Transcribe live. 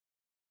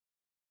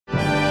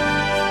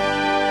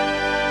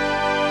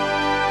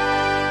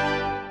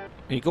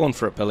Are you going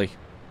for it, Billy?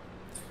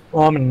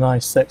 Well, I'm in a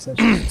nice 6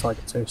 inch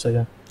Tiger 2, so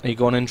yeah. Are you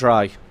going in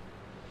dry?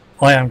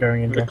 I am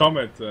going in The dry.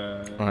 comet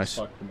Nice.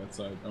 fucked from that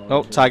side.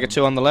 Oh, Tiger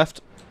 2 on the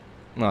left.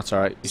 No, it's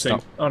alright. He's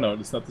not. Oh no,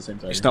 it's not the same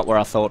Tiger. He's not where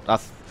I thought. I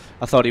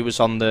thought he was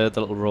on the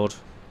little road.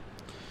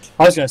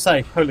 I was going to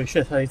say, holy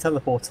shit, how you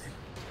teleporting?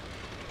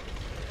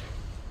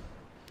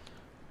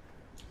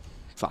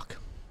 Fuck.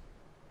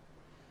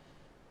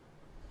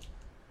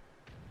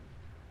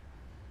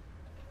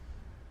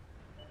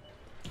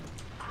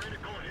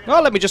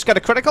 Oh, let me just get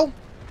a critical.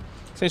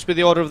 Seems to be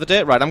the order of the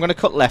day. Right, I'm going to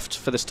cut left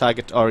for this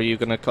target. Or are you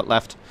going to cut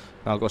left?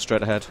 I'll go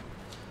straight ahead.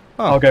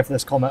 Oh. I'll go for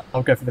this comet.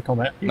 I'll go for the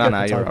comet. No,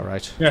 you're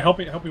alright. Yeah, help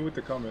me with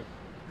the comet.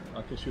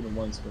 I can shoot him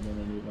once, but then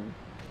I need one.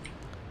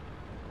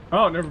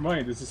 Oh, never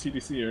mind. This is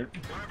CDC here.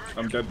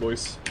 I'm dead,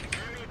 boys.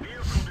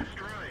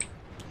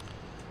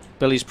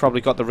 Billy's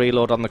probably got the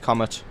reload on the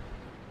comet.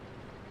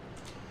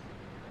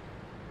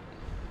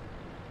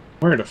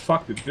 Where the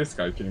fuck did this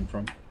guy came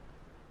from?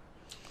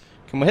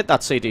 Can we hit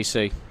that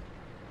CDC?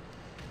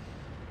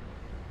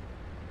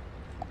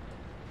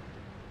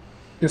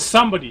 There's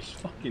somebody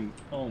fucking...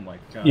 Oh my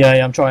god.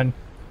 Yeah, I'm trying.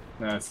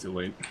 Nah, it's too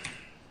late.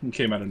 He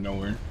came out of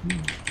nowhere.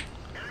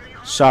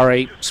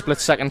 Sorry, split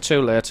second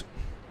too late.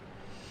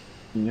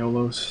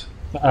 YOLOs.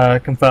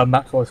 Confirm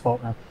Maxwell's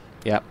fault now.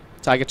 Yep.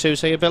 Tiger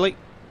 2's here, Billy.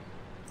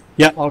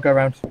 Yeah, I'll go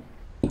around.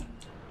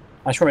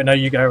 Actually, no,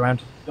 you go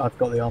around. I've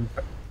got the arm.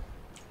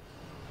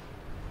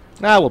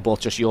 Nah, we'll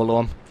both just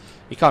YOLO him.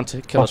 He can't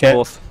kill us Okay.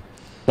 both.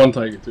 One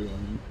Tiger 2, I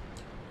mean.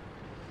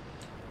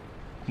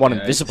 One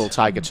Yeah, invisible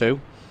Tiger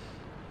 2.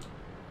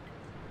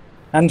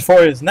 And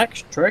for his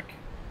next trick,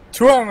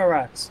 2 armor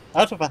racks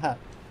out of a hat.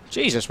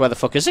 Jesus, where the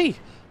fuck is he?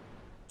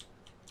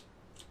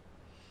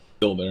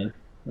 Still there.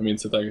 I mean,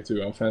 it's a Tiger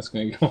 2. How fast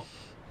can I go?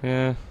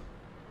 Yeah.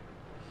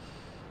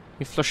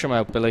 You flush him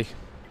out, Billy.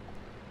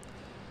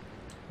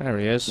 There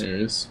he is. There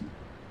he is.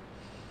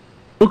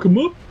 Hook him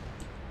up!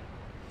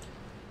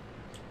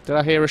 Did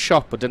I hear a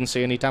shot but didn't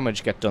see any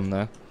damage get done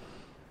there?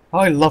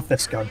 I love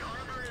this gun.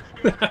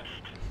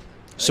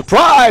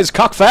 Surprise,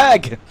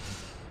 cockfag!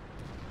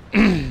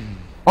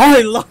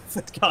 I love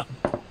this gun.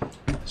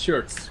 Sure,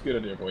 it's a good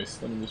idea, boys.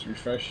 Let me just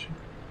refresh.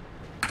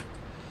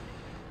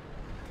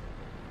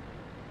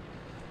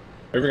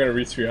 We're gonna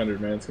reach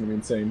 300, man. It's gonna be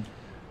insane.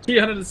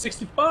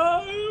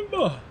 365!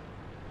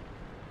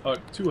 Oh,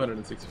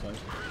 265.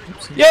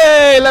 Oopsie.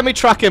 Yay! Let me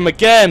track him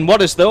again!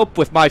 What is the up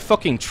with my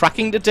fucking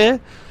tracking today?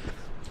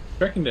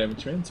 Tracking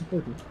damage, man. It's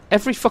important.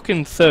 Every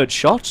fucking third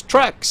shot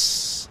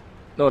tracks!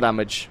 No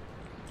damage.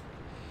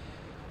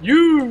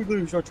 You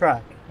lose your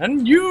track.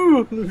 And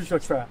you lose your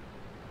track.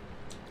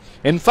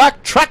 In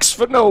fact, tracks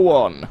for no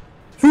one!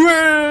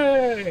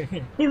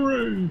 Hooray!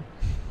 Hooray!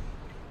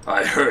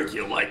 I heard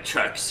you like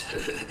trucks.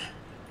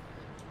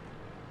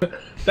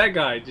 That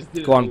guy just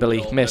did. Go on,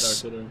 Billy.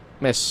 Miss.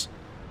 Miss.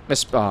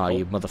 Miss. Ah,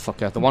 you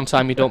motherfucker. The one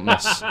time you don't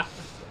miss.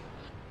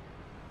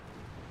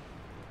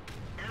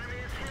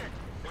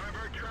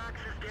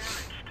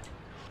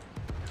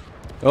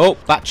 Oh,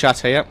 bat chat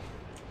here.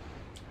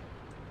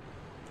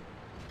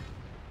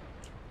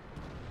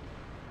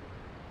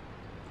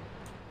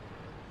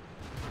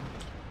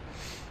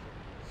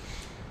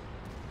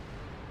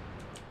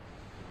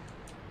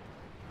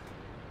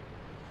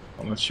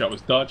 Oh, that shot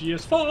was dodgy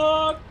as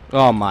fuck!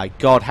 Oh my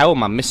god, how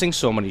am I missing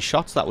so many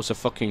shots? That was a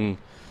fucking...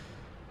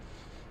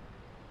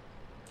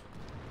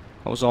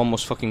 That was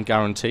almost fucking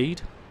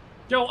guaranteed.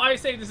 Yo, I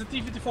say there's a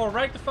T-54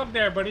 right the fuck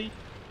there, buddy!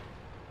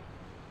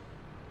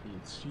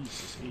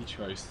 Jesus H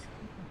Christ.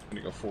 I'm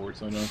gonna go forward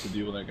so I don't have to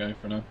deal with that guy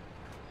for now.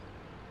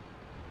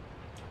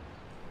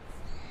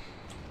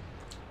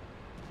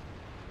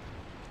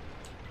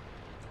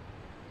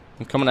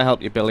 I'm coming to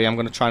help you, Billy. I'm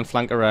going to try and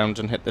flank around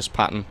and hit this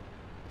pattern.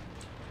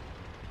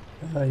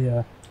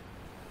 Yeah.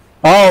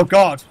 Oh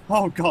god!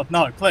 Oh god,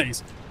 no,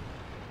 please.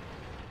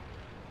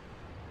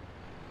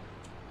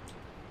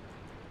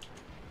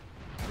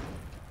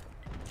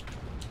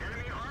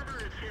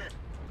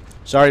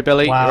 Sorry,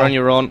 Billy. Wow. You're on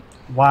your own.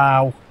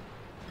 Wow.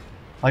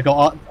 I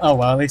got... Oh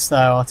well, at least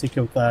RT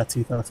killed their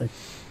T-30.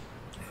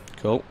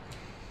 Cool.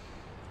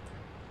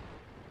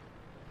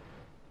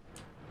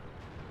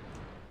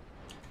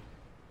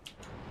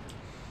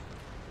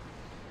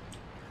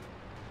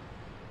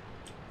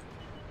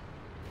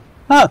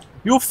 Ah,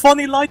 your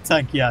funny light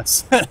tank,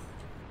 yes.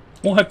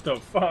 What the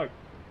fuck?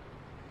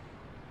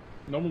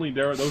 Normally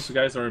those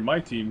guys are in my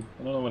team.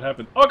 I don't know what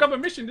happened. Oh, I got my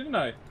mission, didn't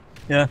I?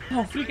 Yeah.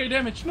 Oh, 3k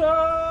damage.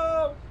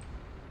 No!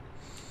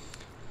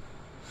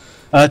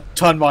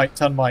 Turn right,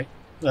 turn right.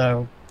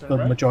 The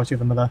right? majority of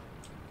them are there.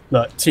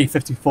 Look,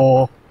 T-54,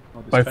 Oh,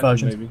 this both Phantom,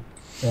 versions. maybe.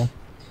 Yeah.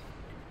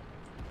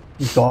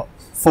 You've got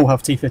full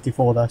health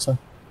T-54 there, so.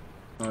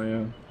 Oh,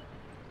 yeah.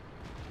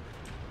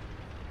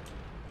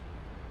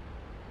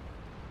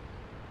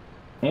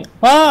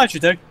 Ah, as you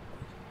do.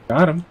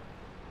 Got him.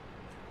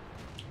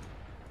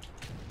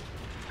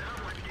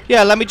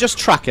 Yeah, let me just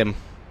track him.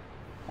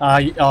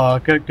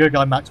 Good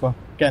guy, Maxwell.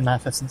 Getting that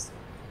assistance.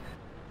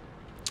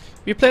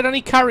 Have you played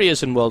any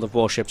carriers in World of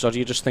Warships, or do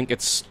you just think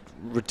it's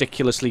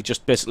ridiculously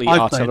just basically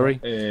I've played artillery?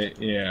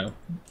 Yeah,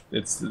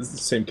 it's the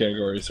same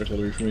category as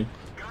artillery for me.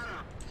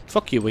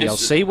 Fuck you,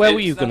 ELC. Where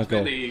were you going to go?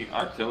 It's not really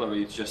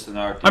artillery, it's just an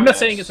RTS. I'm not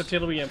saying it's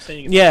artillery, I'm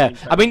saying it's Yeah, the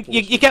same I mean, type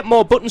of you get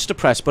more buttons to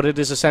press, but it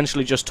is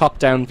essentially just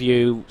top-down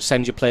view,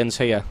 send your planes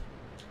here.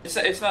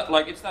 It's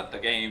not the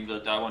game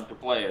that I want to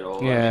play at all.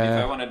 I mean, Yeah.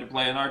 if I wanted to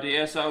play an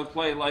RTS, I would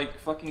play like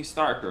fucking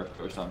StarCraft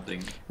or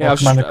something. Yeah, I was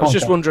Command and just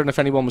Conquer. wondering if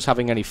anyone was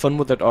having any fun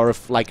with it, or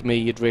if, like me,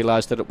 you'd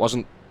realised that it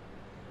wasn't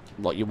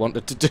what you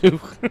wanted to do.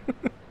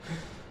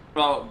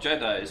 Well,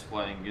 Jedi is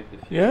playing it.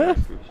 If you Yeah?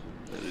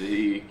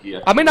 he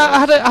I mean, I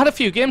had a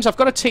few games. I've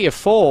got a tier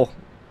 4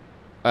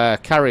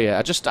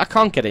 carrier. I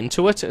can't get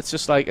into it. It's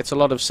just like, it's a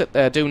lot of sit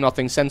there, do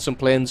nothing, send some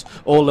planes.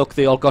 Oh, look,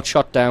 they all got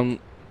shot down.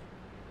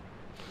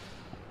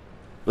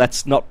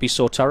 Let's not be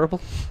so terrible.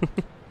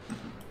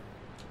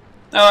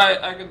 No,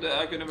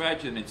 I can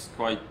imagine it's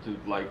quite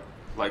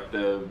like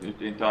the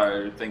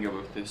entire thing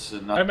of this I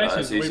not imagine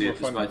as it's way easy more as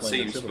fun it than might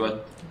playing seem,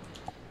 artillery.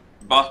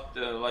 but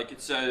like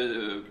it's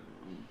a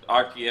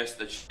RTS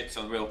that shits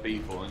on real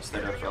people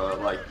instead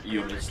of like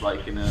units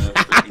like in a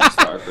freaking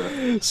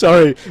StarCraft.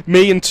 Sorry,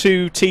 me and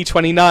 2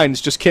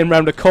 T-29s just came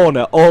round a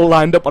corner, all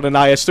lined up on an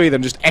IS-3,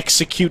 then just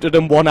executed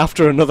them one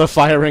after another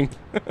firing.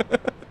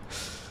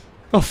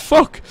 Oh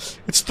fuck!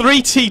 It's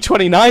 3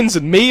 T-29s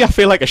and me. I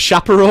feel like a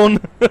chaperone.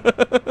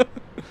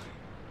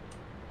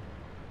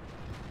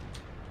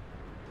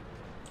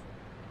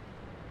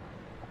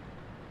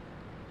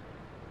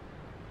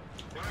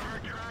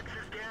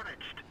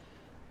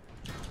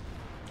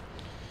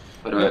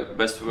 By the way,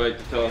 best way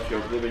to tell if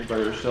you're living by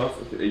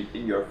yourself,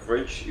 in your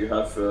fridge you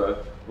have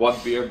one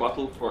beer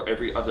bottle for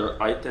every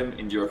other item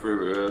in your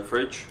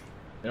fridge.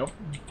 Yep.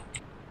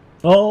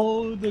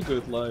 Oh, the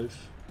good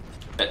life.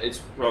 It's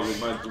probably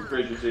my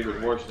fridge is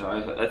even worse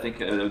now. I think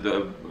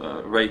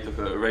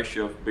the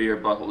ratio of beer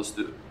bottles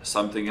to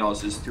something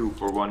else is 2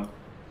 for 1.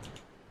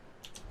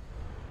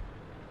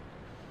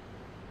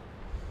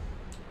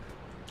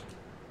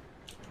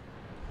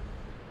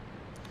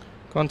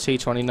 Go on,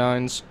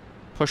 T-29s.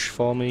 Push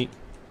for me.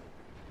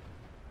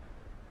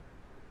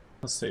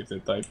 I'll save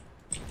that type.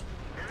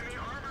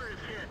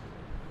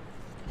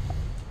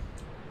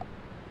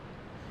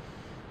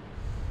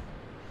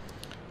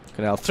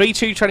 Okay, now 3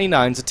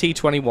 T-29s, a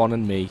T-21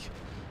 and me.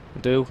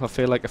 I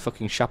feel like a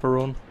fucking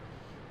chaperone.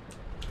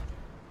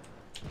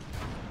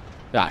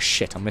 Ah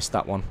shit, I missed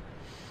that one.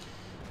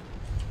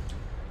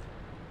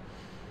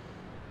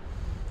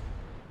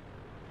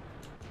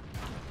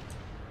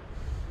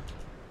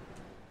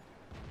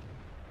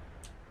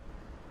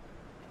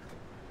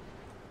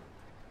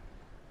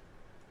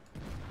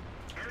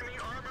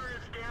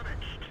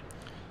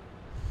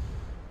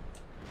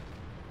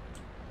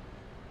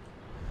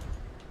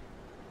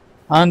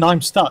 And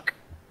I'm stuck.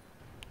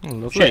 Oh,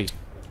 lovely. Shit.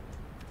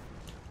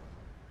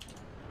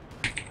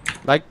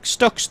 Like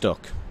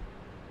stuck.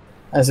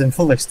 As in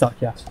fully stuck,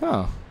 yes.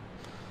 Oh,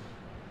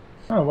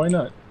 Oh, why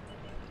not?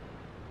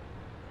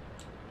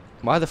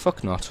 why the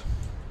fuck not?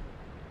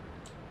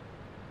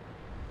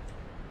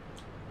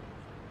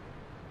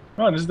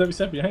 Oh, there's a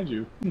W7 behind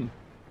you. Hmm.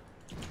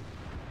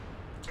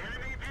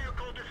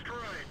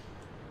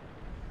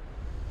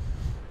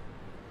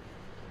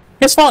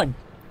 It's fine.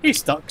 He's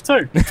stuck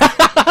too.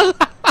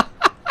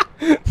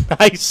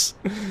 Nice.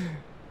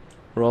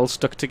 We're all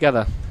stuck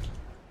together.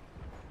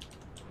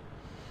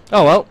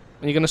 Oh well,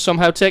 are you going to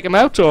somehow take him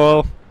out,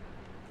 or...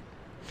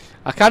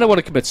 I kind of want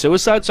to commit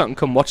suicide so I can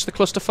come watch the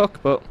clusterfuck,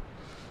 but...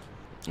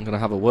 I'm going to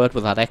have a word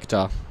with that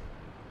Hector.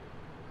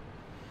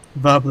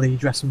 Verbally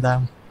dress him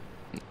down.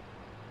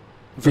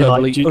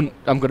 Verbally, Like,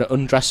 I'm going to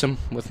undress him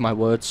with my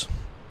words.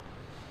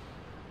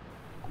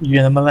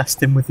 You're gonna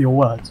molest him with your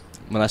words.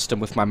 Molest him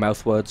with my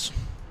mouth words.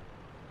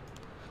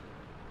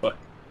 But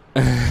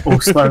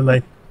Or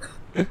slowly.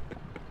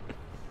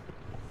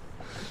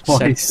 While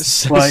he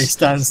Sen-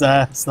 stands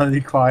there,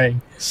 slowly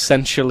crying.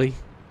 Sensually.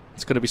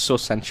 It's going to be so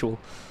sensual.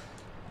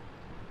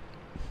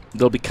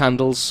 There'll be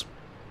candles.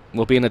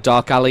 We'll be in a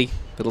dark alley.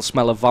 It'll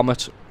smell of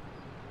vomit.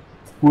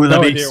 Will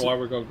no there idea be why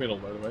we're going middle,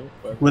 by the way.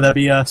 But will there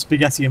be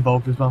spaghetti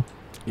involved as well?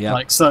 Yeah.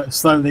 Like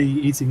slowly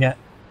eating it,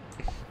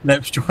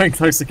 lips drawing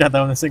close together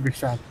on a single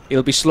strand.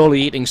 He'll be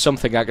slowly eating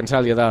something, I can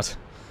tell you that.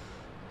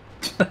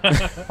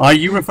 Are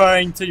you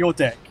referring to your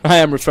dick? I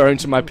am referring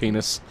to my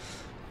penis.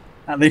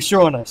 At least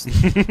you're honest.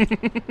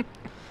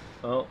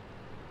 well,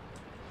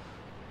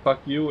 fuck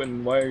you.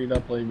 And why are you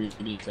not playing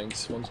me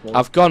things once more?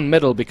 I've gone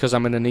middle because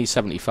I'm in an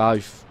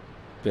E75,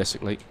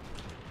 basically.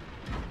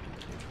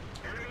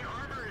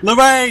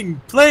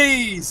 Lorraine,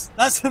 please!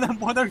 That's an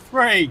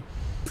M103!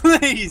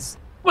 Please!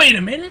 Wait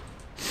a minute.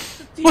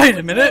 Wait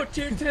a minute!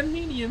 Tier 10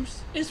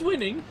 mediums is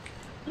winning.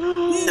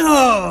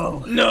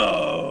 No!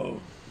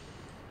 No.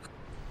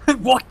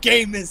 What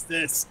game is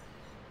this?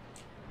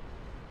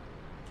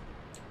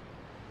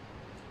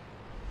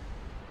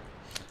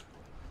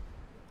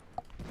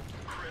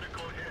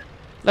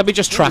 Let me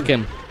just track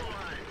him.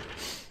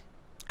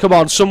 Come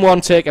on,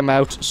 someone take him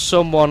out.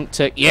 Someone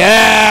take...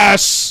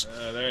 Yes!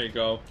 There you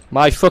go.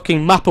 My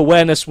fucking map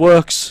awareness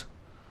works.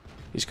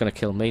 He's gonna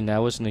kill me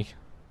now, isn't he?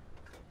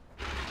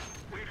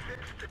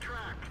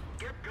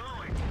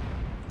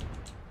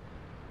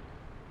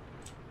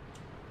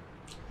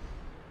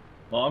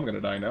 Well, I'm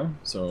gonna die now,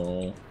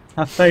 so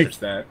Have there's faith.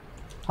 that.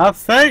 Have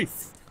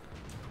faith.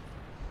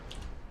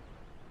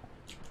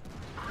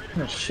 What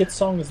kind of shit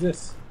song is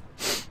this?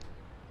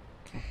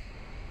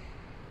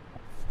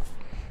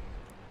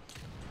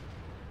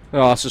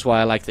 Oh, this is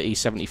why I like the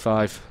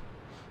E75.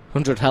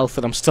 100 health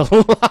and I'm still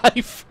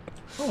alive.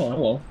 Oh,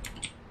 hello.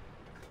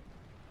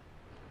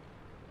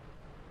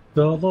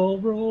 Double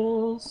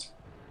rolls.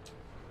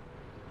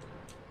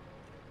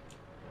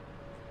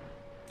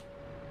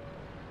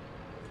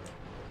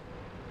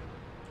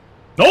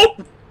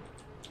 Nope!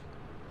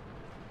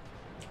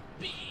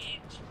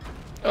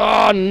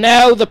 Oh,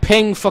 now the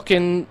ping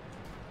fucking...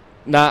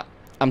 Nah,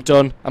 I'm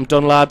done. I'm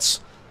done,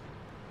 lads.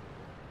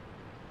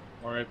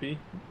 R.I.P.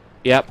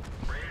 Yep.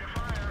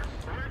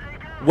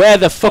 Where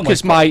the fuck my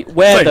is God. my...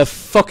 Where Wait. the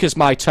fuck is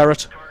my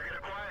turret?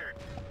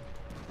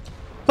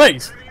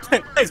 Please.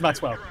 Please,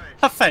 Maxwell.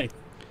 Have faith.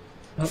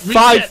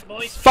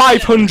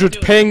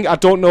 500 ping. I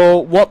don't know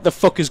what the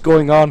fuck is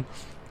going on.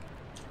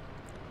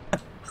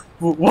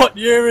 What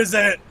year is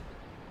it?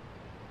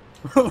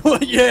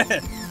 What year?